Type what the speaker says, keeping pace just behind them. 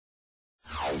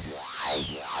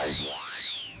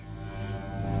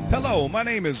Hello, my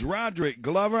name is Rodrick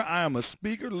Glover. I am a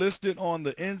speaker listed on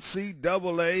the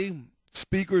NCAA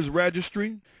Speakers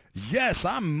Registry. Yes,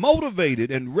 I'm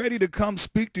motivated and ready to come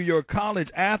speak to your college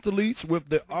athletes with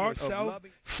the Art of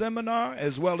Loving seminar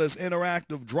as well as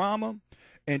interactive drama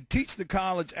and teach the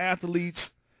college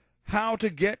athletes how to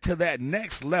get to that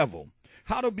next level,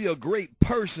 how to be a great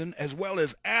person as well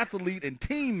as athlete and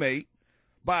teammate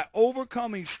by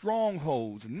overcoming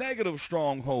strongholds, negative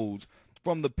strongholds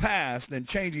from the past and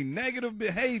changing negative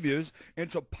behaviors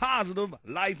into positive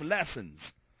life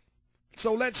lessons.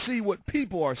 So let's see what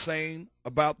people are saying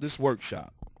about this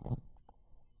workshop. I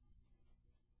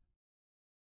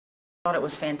thought it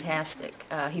was fantastic.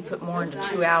 He put more into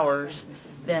 2 hours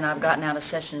than I've gotten out of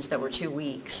sessions that were 2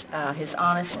 weeks. His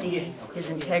honesty, his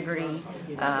integrity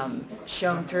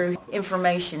shone through.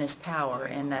 Information is power,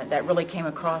 and that really came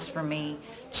across for me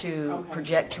to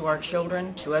project to our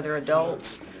children, to other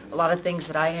adults, a lot of things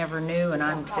that I never knew, and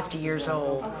I'm 50 years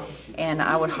old. And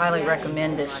I would highly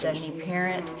recommend this to any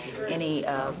parent, any...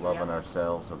 loving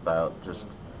ourselves, about just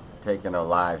taking our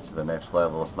lives to the next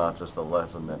level. It's not just a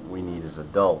lesson that we need as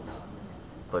adults,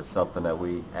 but something that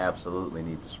we absolutely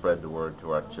need to spread the word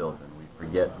to our children. We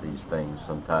forget these things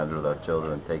sometimes with our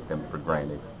children and take them for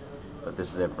granted. But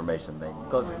this is information they need.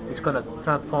 Because it's going to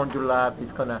transform your life,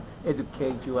 it's going to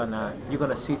educate you, and you're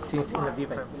going to see things in a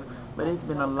different way. But it's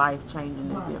been a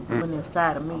life-changing event. Went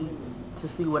inside of me to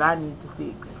see what I need to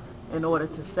fix in order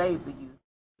to save the youth.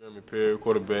 Jeremy Perry,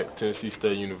 quarterback, Tennessee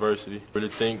State University. I really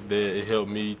think that it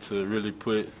helped me to really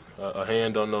put a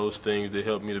hand on those things that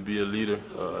helped me to be a leader,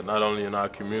 not only in our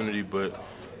community, but,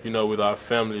 with our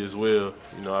family as well.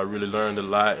 I really learned a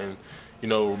lot, and,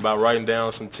 by writing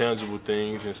down some tangible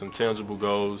things and some tangible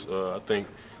goals, I think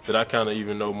that I kind of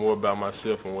even know more about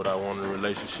myself and what I want in a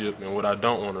relationship and what I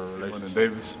don't want in a relationship.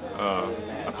 Davis.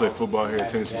 I played football here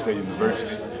at Tennessee State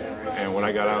University, and when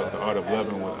I got out of the Art of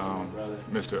Loving with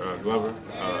Mr. Glover,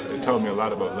 it taught me a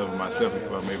lot about loving myself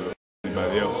before I'm able to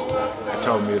anybody else. It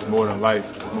taught me it's more than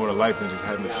life. It's more than life than just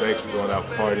having sex, going out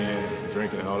partying,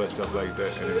 drinking, and all that stuff like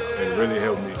that. And it really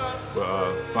helped me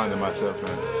with finding myself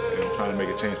and trying to make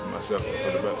a change for myself and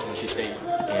for the better. Tennessee State,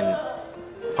 and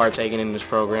partaking in this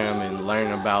program and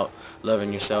learning about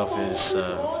loving yourself is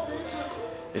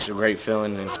it's a great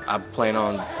feeling, and I plan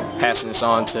on passing this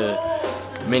on to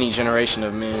many generation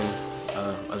of men,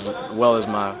 as well as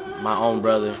my own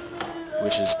brother,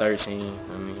 which is 13.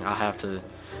 I mean, I have to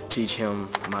teach him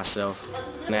myself,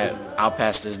 and that I'll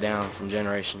pass this down from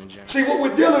generation to generation. See, what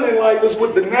we're dealing in life is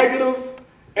with the negative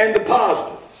and the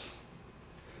positive.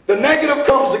 The negative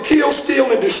comes to kill,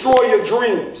 steal, and destroy your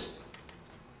dreams.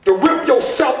 To rip your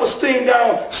self-esteem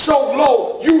down so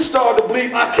low, you start to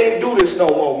believe, I can't do this no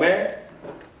more, man.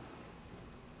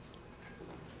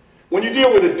 When you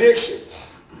deal with addictions,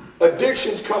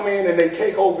 addictions come in and they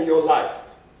take over your life.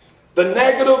 The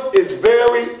negative is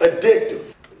very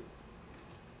addictive.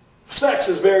 Sex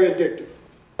is very addictive.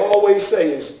 I always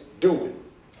say is do it.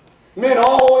 Men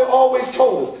always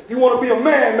told us, you want to be a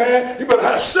man, you better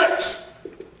have sex.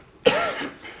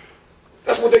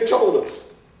 That's what they told us.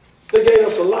 They gave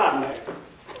us a lie, man.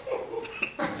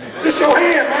 It's your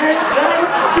hand, man. Johnny,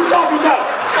 what you talking about?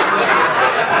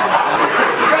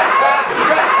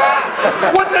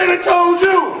 What they done told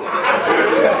you?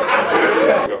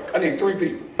 I need 3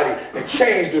 people and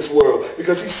change this world,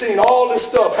 because he's seen all this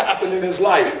stuff happen in his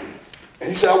life. And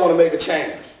he said, I want to make a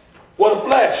change. Well, the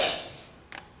flesh.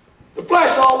 The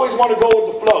flesh always want to go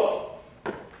with the flow.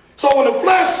 So when the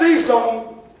flesh sees something,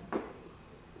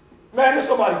 man, there's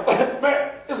somebody,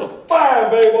 man, there's a fine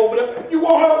babe over there. You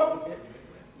want her?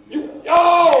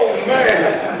 Oh,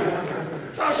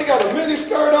 man. So she got a mini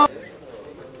skirt on.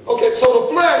 Okay, so the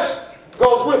flesh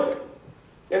goes with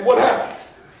it. And what happens?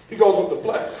 He goes with the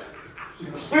flesh.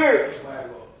 The spirit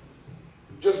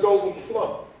just goes with the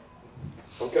flow.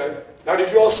 Okay? Now,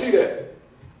 did you all see that?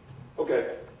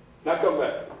 Okay. Now come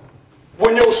back.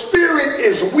 When your spirit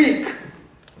is weak,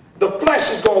 the flesh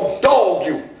is going to dog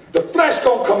you. The flesh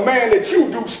going to command that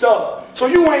you do stuff. So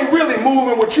you ain't really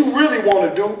moving what you really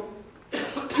want to do.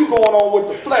 You going on what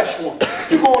the flesh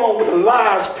wants. You going on with the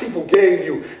lies people gave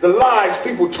you. The lies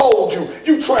people told you.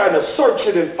 You trying to search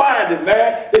it and find it,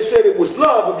 man. They said it was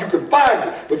love if you could find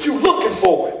it. But you looking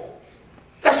for it.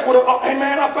 That's what, hey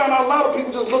man, I found out a lot of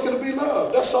people just looking to be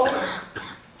loved. That's all.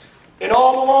 In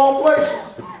all the wrong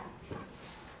places.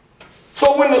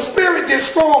 So when the spirit gets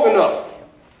strong enough,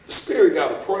 the spirit got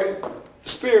to pray. The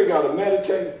spirit got to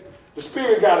meditate. The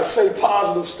spirit got to say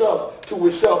positive stuff to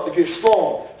itself to get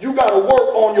strong. You got to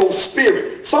work on your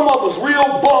spirit. Some of us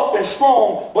real buff and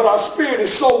strong, but our spirit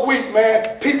is so weak,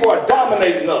 man. People are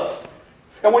dominating us.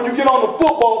 And when you get on the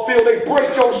football field, they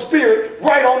break your spirit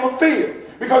right on the field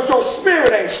because your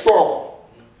spirit ain't strong.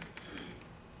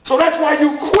 So that's why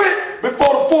you quit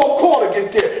before the fourth quarter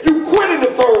get there. You quit in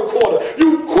the third quarter.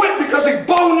 You quit because he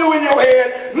boned you in your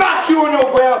head, knocked you on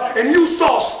your ground, and you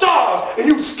saw stars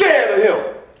and you scared of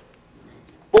him.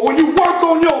 But when you work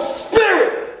on your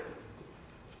spirit,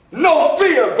 no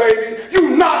fear, baby.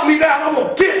 You knock me down, I'm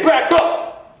going to get back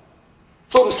up.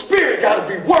 So the spirit got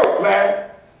to be worked, man.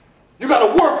 You got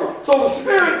to work it. So the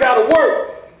spirit got to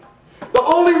work. The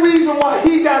only reason why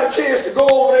he got a chance to go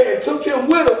over there and took him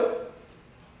with him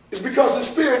is because the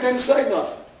spirit didn't say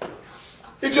nothing.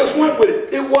 He just went with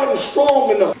it. It wasn't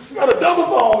strong enough. He got a double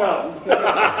bone out.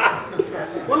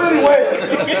 Well, anyway,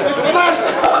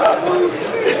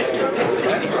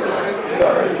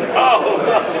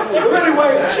 but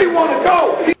anyway, she want to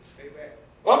go.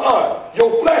 Your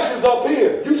flesh is up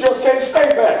here. You just can't stay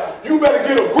back. You better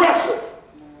get aggressive.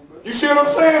 You see what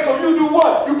I'm saying? So you do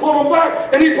what? You pull him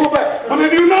back and he pull back. But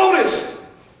if you notice,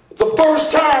 the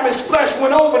first time his flesh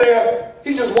went over there,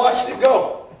 he just watched it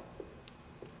go.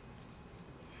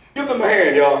 Give them a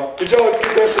hand, y'all. Did y'all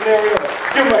get that scenario?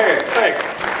 Give them a hand.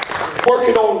 Thanks.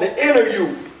 Working on the inner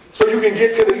you so you can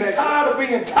get to the next. Tired of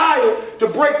being tired to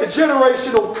break the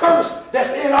generational curse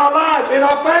that's in our lives, in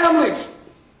our families.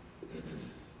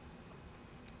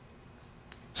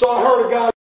 So I heard a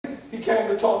guy, he came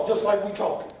to talk just like we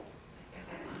talking.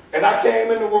 And I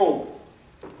came in the room.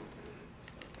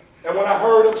 And when I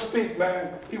heard him speak,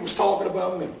 man, he was talking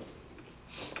about me.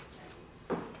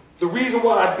 The reason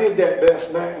why I did that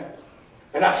best, man,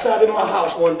 and I sat in my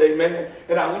house one day, man,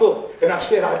 and I looked, and I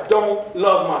said, I don't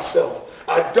love myself.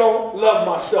 I don't love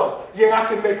myself. Yeah, I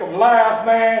can make them laugh,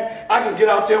 man. I can get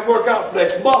out there and work out,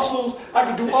 flex muscles. I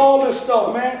can do all this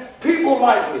stuff, man. People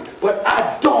like me, but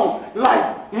I don't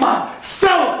like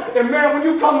myself. And, man, when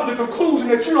you come to the conclusion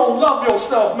that you don't love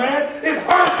yourself, man, it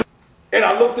hurts. And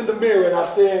I looked in the mirror and I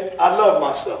said, I love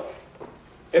myself.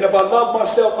 And if I love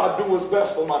myself, I do what's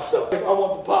best for myself. If I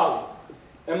want the positive.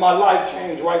 And my life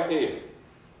changed right there.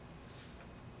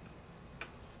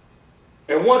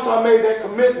 And once I made that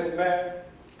commitment, man,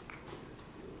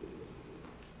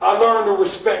 I learned to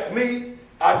respect me.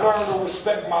 I learned to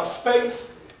respect my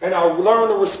space. And I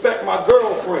learned to respect my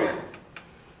girlfriend.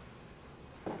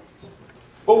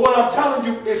 But what I'm telling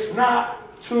you, it's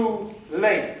not too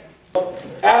late.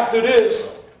 After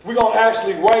this, we're going to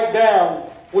actually write down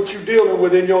what you're dealing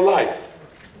with in your life.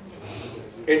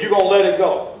 And you're going to let it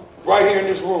go. Right here in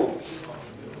this room.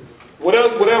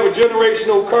 Whatever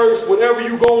generational curse, whatever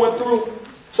you're going through,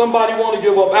 somebody want to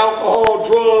give up alcohol,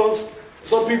 drugs.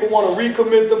 Some people want to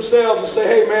recommit themselves and say,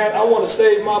 hey man, I want to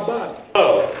save my body.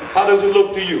 How does it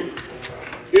look to you?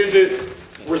 Is it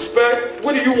respect?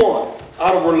 What do you want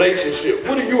out of a relationship?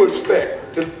 What do you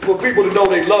expect for people to know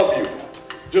they love you?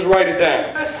 Just write it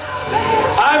down.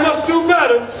 I must do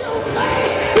better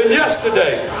than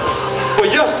yesterday. For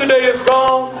yesterday is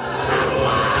gone,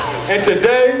 and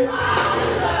today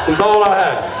is all I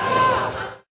have.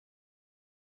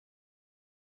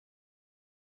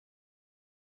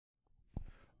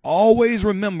 Always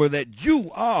remember that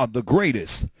you are the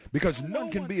greatest, because no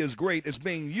one can be as great as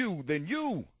being you than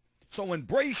you. So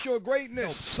embrace your greatness.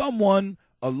 Help someone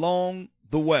along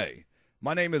the way.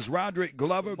 My name is Rodrick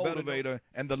Glover, motivator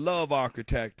and the love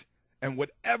architect. And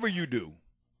whatever you do,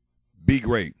 be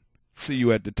great. See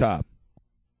you at the top.